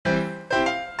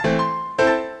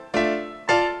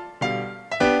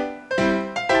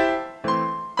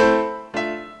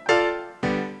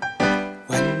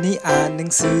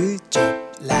นังสือจบ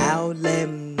แล้วเล่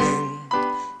มหนึ่ง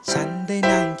ฉันได้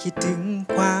นั่งคิดถึง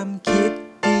ความคิด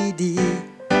ดี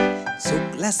ๆสุข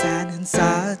และแสนหันษ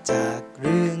าจากเ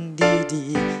รื่องดี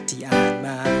ๆที่อ่านม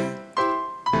า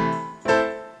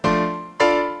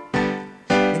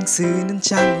หนังสือนั้น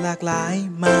ช่างหลากหลาย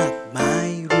มากมาย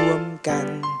รวมกัน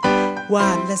วา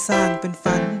ดและสร้างเป็น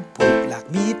ฝันผูกหลัก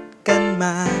มิตรกันม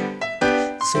า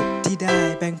สุขที่ได้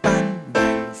แบ่งปันแบ่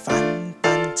งฝัน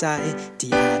ปันใจ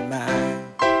ที่อ่านมา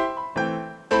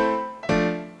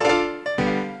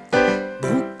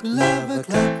Book Lover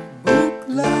Club Book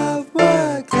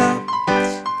Lover Club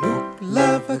Book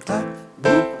Lover Club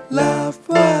Book Lover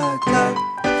Club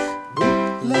Book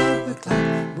Lover Club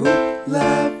Book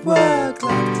Lover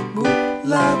Club Book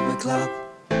Lover Club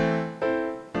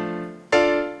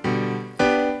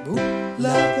Book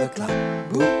Lover Club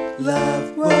Book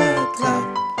Lover Club